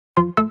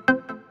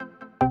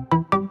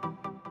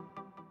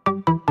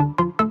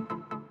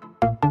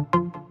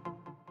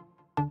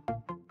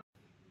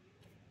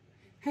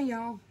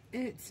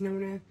it's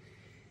Nona,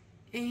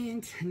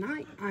 and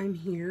tonight I'm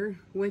here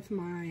with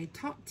my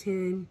top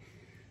 10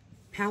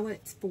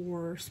 palettes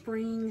for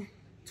spring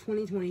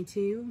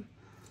 2022.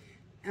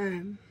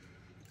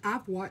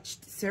 I've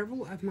watched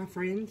several of my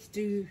friends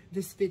do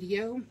this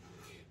video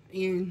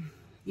in,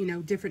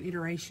 different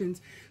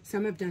iterations.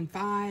 Some have done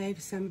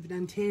 5, some have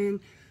done 10.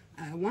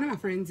 One of my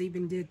friends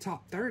even did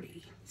top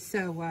 30.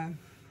 So,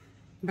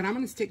 but I'm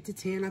going to stick to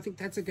 10. I think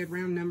that's a good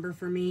round number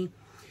for me.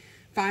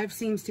 5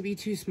 seems to be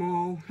too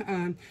small.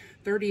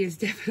 30 is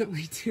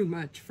definitely too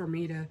much for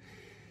me to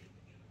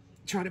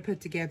try to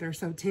put together.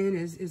 So 10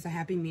 is a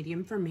happy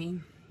medium for me.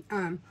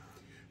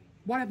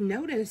 What I've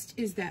noticed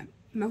is that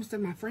most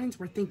of my friends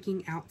were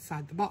thinking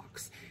outside the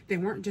box. They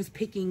weren't just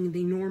picking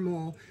the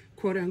normal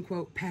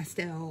quote-unquote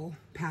pastel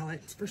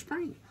palettes for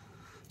spring.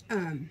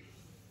 And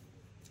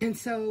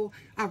so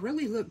I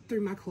really looked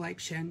through my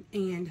collection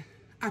and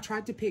I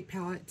tried to pick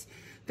palettes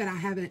that I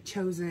haven't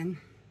chosen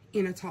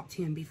in a top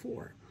 10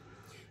 before.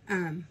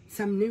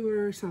 Some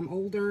newer, some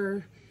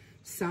older,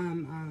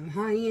 some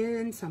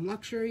high-end, some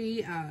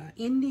luxury,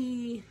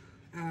 indie,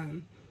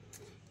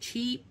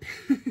 cheap,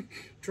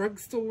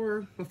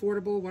 drugstore,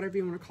 affordable, whatever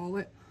you want to call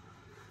it.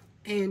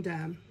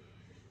 And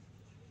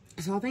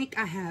so I think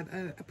I have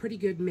a pretty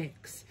good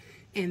mix,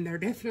 and they're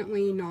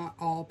definitely not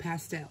all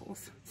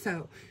pastels.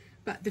 So,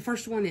 but the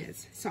first one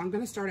is, so I'm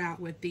going to start out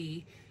with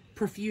the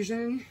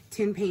Profusion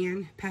Tin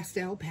Pan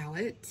Pastel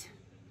Palette.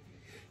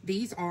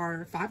 These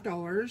are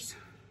 $5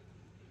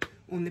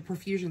 on the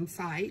Profusion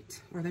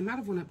site, or they might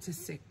have went up to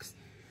 $6.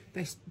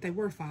 They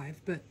were $5,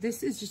 but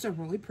this is just a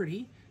really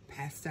pretty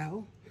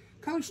pastel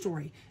color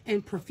story.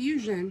 And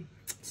Profusion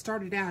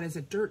started out as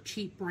a dirt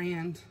cheap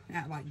brand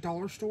at like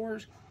dollar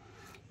stores,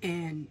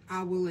 and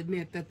I will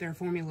admit that their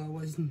formula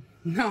was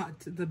not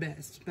the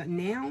best. But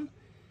now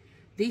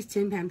these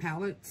tin pan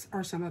palettes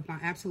are some of my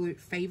absolute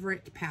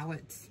favorite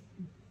palettes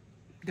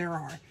there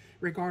are,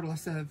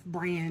 regardless of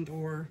brand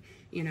or,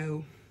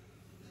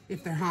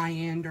 if they're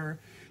high-end or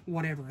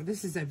whatever.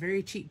 This is a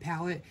very cheap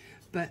palette,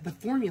 but the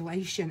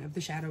formulation of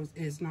the shadows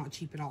is not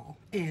cheap at all.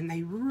 And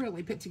they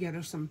really put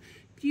together some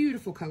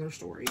beautiful color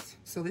stories.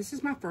 So this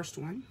is my first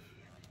one.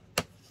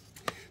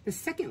 The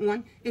second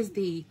one is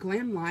the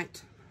Glam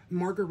Light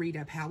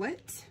Margarita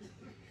palette.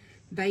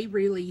 They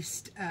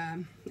released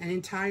an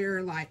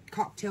entire like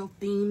cocktail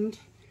themed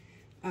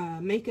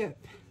makeup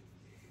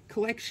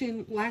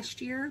collection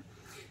last year,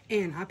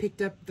 and I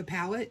picked up the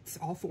palettes,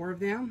 all 4 of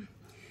them,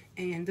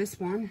 and this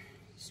one,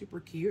 super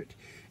cute.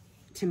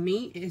 To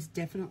me, it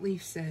definitely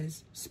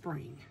says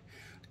spring,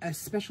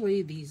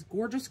 especially these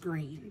gorgeous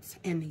greens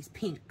and these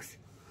pinks.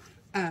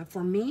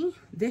 For me,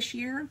 this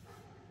year,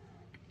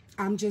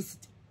 I'm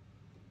just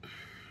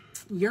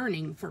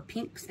yearning for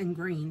pinks and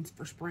greens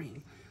for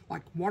spring,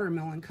 like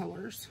watermelon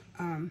colors.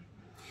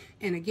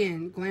 And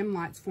again, Glam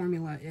Light's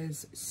formula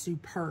is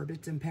superb.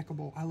 It's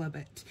impeccable. I love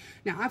it.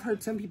 Now, I've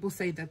heard some people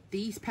say that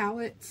these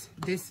palettes,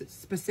 this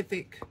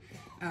specific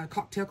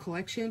cocktail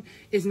collection,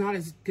 is not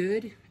as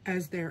good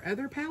as their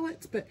other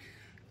palettes, but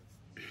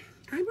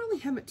I really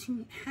haven't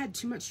had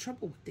too much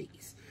trouble with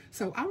these.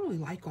 So I really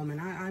like them,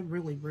 and I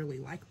really, really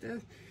like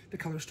the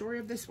color story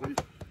of this one.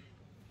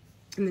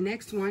 And the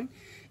next one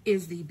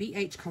is the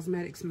BH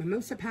Cosmetics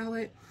Mimosa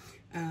palette.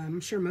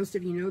 I'm sure most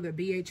of you know that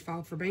BH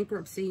filed for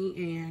bankruptcy,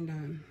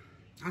 and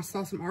I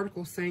saw some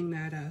articles saying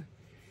that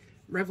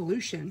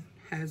Revolution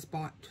has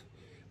bought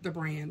the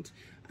brand.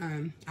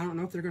 I don't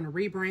know if they're going to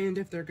rebrand,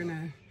 if they're going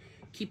to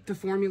keep the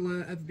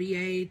formula of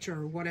BH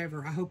or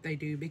whatever. I hope they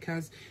do,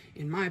 because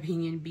in my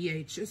opinion,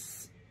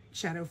 BH's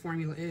shadow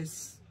formula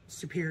is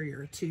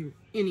superior to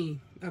any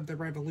of the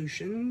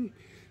Revolution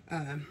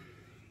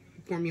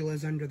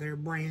formulas under their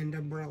brand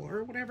umbrella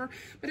or whatever.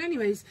 But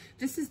anyways,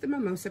 this is the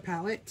Mimosa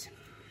palette.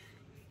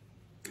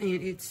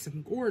 And it's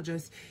some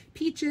gorgeous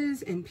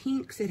peaches and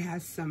pinks. It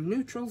has some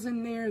neutrals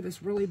in there.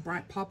 This really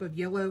bright pop of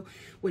yellow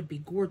would be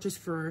gorgeous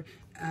for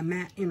a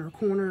matte inner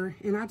corner.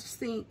 And I just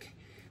think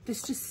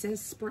this just says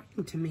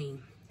spring to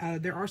me.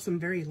 There are some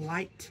very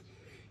light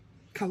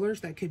colors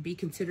that could be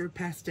considered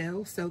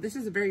pastel. So this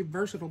is a very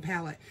versatile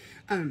palette.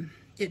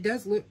 It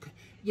does look,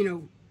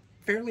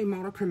 fairly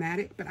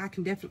monochromatic, but I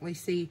can definitely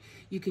see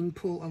you can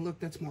pull a look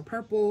that's more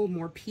purple,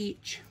 more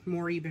peach,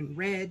 more even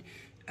red.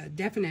 A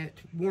definite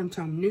warm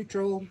tone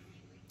neutral.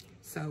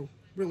 So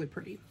really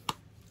pretty.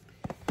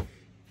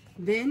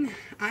 Then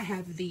I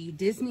have the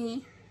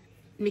Disney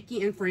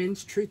Mickey and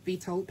Friends Truth Be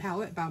Told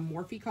palette by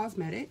Morphe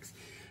Cosmetics.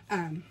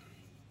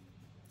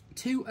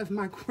 2 of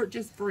my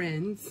gorgeous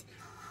friends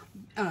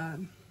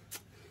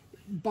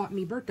bought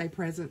me birthday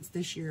presents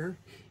this year,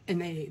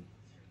 and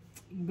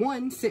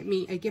one sent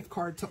me a gift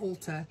card to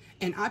Ulta,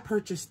 and I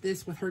purchased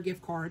this with her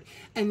gift card.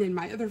 And then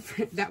my other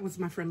friend, that was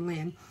my friend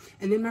Lynn,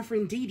 and then my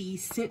friend Dee Dee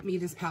sent me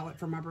this palette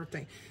for my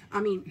birthday.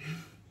 I mean,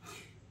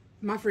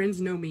 my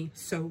friends know me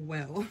so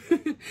well.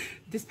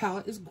 This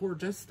palette is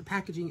gorgeous. The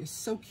packaging is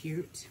so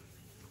cute.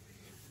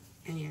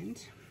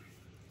 And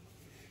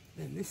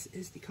then this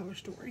is the color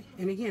story.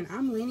 And again,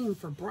 I'm leaning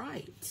for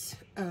bright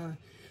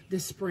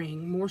this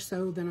spring, more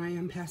so than I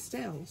am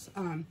pastels.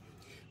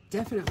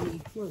 definitely,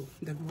 whoa,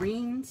 the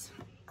greens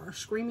are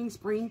screaming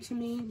spring to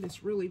me.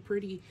 This really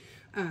pretty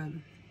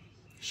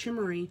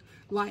shimmery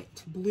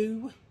light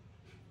blue.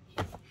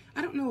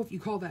 I don't know if you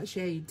call that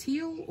shade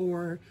teal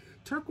or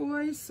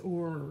turquoise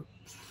or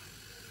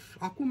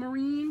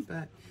aquamarine,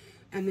 but,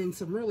 and then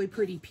some really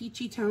pretty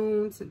peachy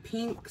tones and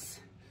pinks.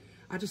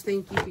 I just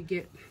think you could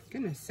get,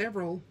 goodness,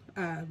 several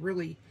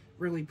really,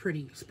 really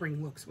pretty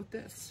spring looks with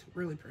this.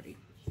 Really pretty.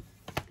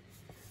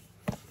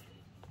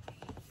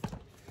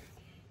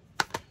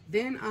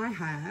 Then I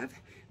have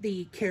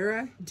the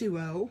Cara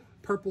Duo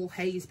Purple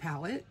Haze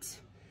palette.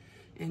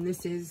 And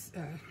this is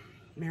a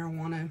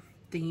marijuana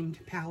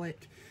themed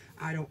palette.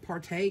 I don't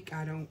partake.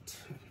 I don't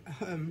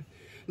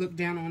look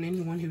down on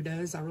anyone who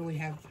does. I really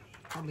have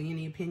hardly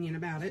any opinion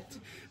about it.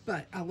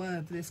 But I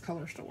love this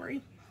color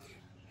story.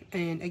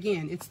 And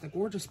again, it's the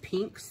gorgeous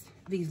pinks,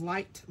 these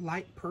light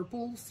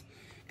purples,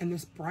 and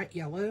this bright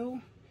yellow.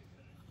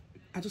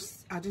 I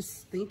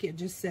just think it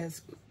just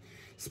says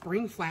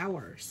spring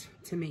flowers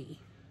to me.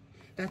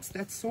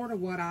 That's sort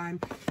of what I'm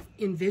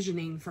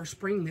envisioning for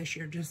spring this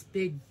year. Just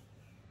big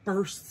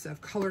bursts of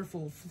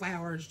colorful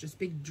flowers, just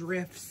big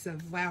drifts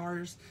of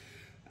flowers.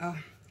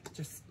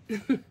 Just,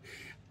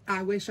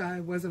 I wish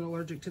I wasn't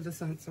allergic to the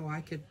sun so I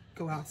could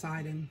go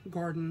outside and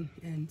garden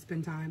and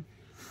spend time.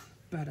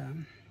 But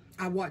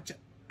I watch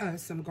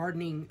some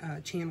gardening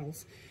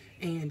channels,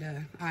 and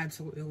I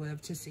absolutely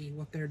love to see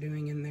what they're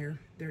doing in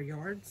their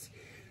yards.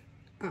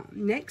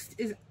 Next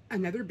is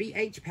another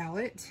BH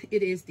palette.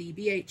 It is the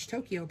BH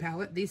Tokyo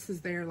palette. This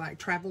is their like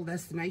travel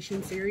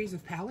destination series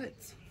of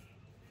palettes.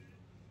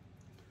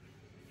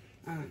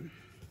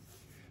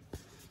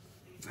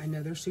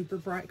 Another super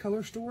bright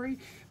color story,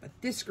 but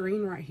this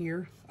green right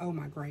here, oh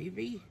my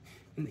gravy.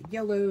 And the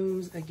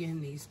yellows,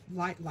 again, these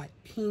light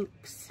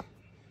pinks.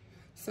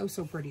 So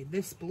pretty.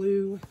 This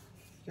blue,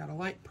 got a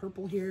light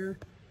purple here.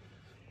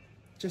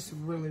 Just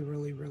really,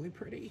 really, really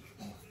pretty.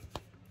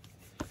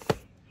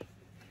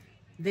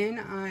 Then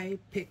I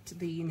picked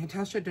the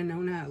Natasha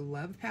Denona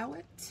Love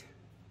palette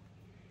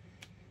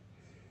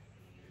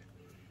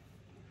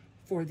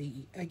for the,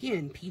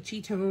 again,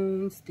 peachy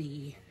tones,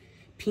 the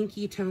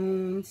pinky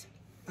tones.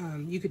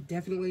 You could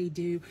definitely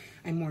do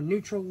a more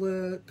neutral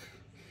look.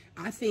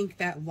 I think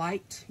that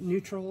light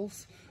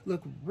neutrals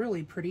look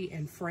really pretty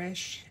and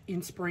fresh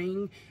in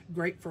spring.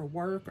 Great for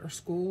work or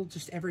school,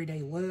 just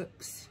everyday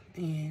looks.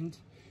 And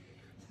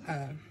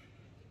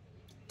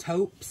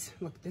taupes,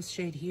 look, this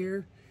shade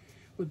here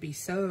would be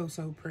so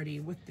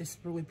pretty with this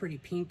really pretty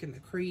pink in the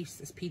crease,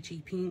 this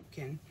peachy pink.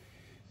 And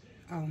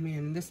oh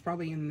man, this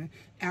probably in the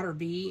outer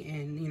V,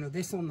 and you know,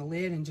 this on the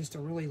lid, and just a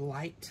really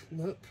light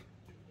look.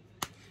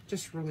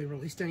 Just really,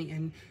 really stunning.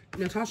 And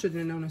Natasha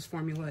Denona's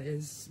formula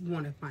is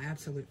one of my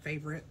absolute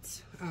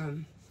favorites.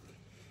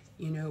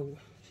 You know,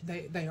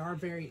 they are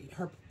very,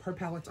 her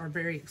palettes are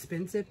very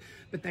expensive,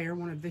 but they are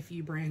one of the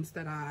few brands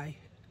that I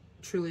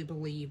truly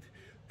believe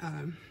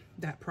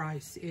that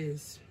price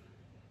is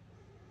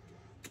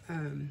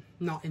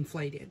not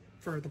inflated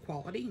for the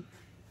quality.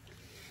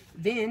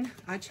 Then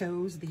I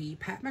chose the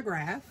Pat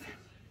McGrath.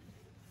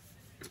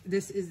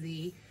 This is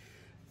the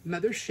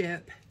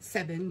Mothership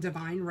 7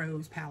 Divine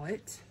Rose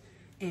palette.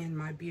 And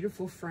my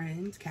beautiful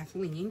friend,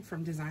 Kathleen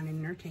from Design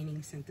and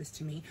Entertaining, sent this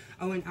to me.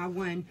 Oh, and I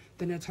won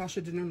the Natasha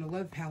Denona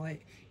Love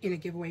palette in a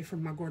giveaway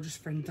from my gorgeous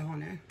friend,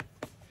 Donna.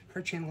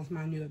 Her channel is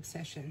my new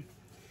obsession.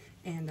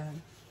 And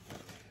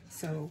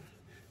so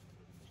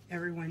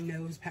everyone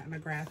knows Pat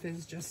McGrath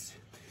is just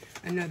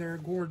another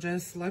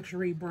gorgeous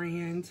luxury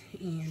brand.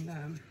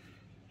 And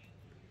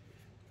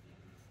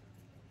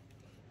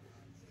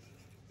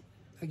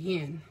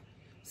again,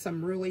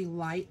 some really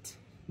light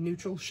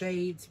neutral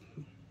shades,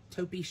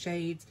 taupey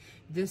shades.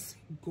 This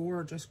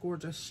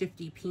gorgeous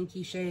shifty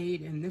pinky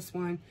shade, and this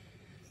one,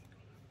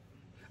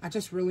 I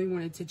just really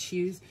wanted to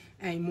choose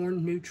a more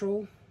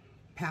neutral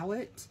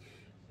palette,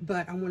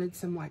 but I wanted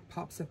some like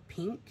pops of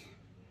pink,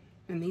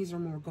 and these are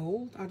more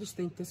gold. I just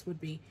think this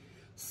would be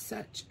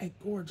such a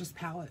gorgeous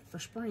palette for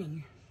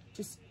spring.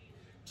 Just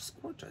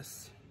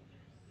gorgeous.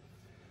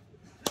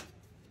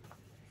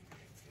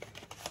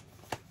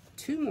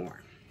 Two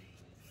more.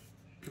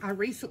 I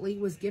recently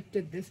was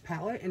gifted this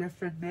palette in a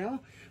friend mail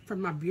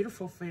from my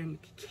beautiful friend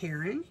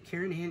Karen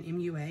Ann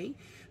MUA.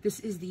 This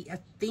is the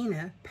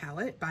Athena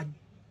palette by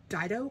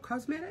Dido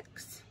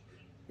Cosmetics.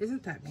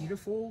 Isn't that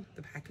beautiful,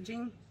 the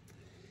packaging?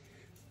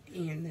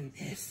 And then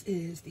this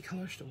is the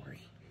color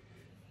story.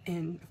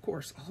 And of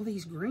course, all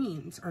these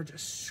greens are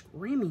just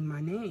screaming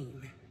my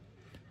name.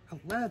 I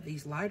love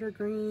these lighter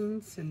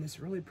greens and this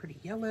really pretty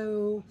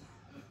yellow.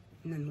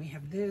 And then we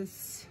have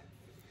this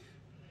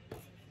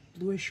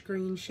bluish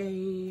green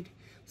shade,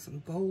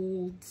 some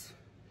golds.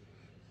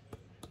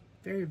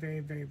 Very,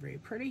 very, very, very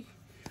pretty.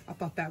 I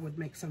thought that would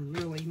make some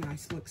really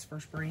nice looks for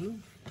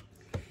spring.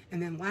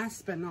 And then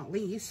last but not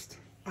least,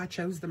 I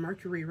chose the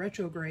Mercury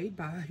Retrograde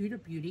by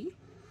Huda Beauty.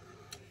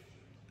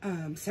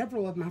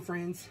 Several of my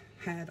friends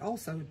had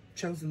also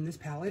chosen this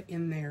palette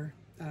in their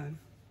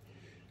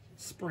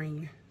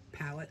spring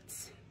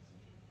palettes.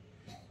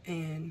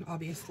 And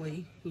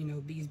obviously, you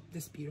know,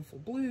 this beautiful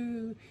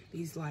blue,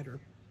 these lighter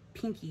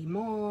pinky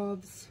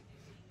mauves.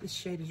 This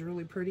shade is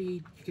really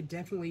pretty. You could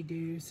definitely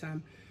do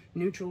some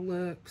neutral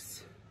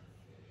looks.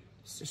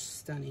 It's just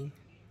stunning.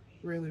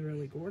 Really,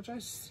 really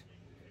gorgeous.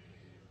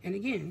 And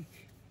again,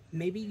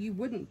 maybe you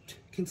wouldn't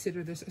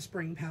consider this a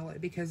spring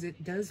palette because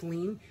it does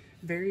lean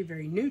very,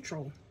 very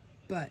neutral,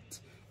 but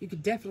you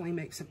could definitely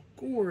make some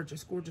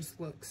gorgeous, gorgeous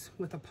looks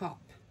with a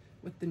pop,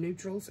 with the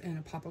neutrals and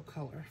a pop of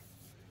color.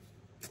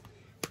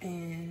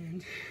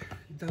 And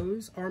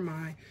those are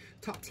my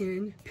top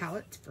 10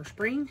 palettes for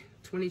spring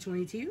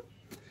 2022.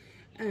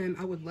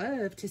 I would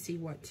love to see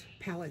what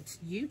palettes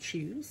you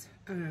choose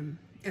and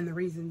the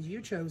reasons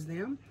you chose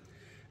them.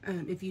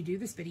 If you do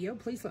this video,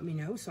 please let me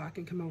know so I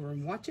can come over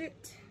and watch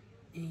it.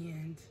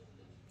 And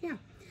yeah,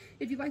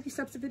 if you like these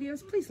types of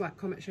videos, please like,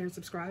 comment, share, and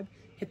subscribe.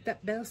 Hit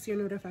that bell so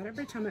you're notified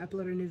every time I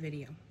upload a new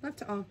video. Love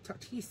to all. Talk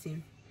to you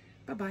soon.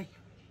 Bye-bye.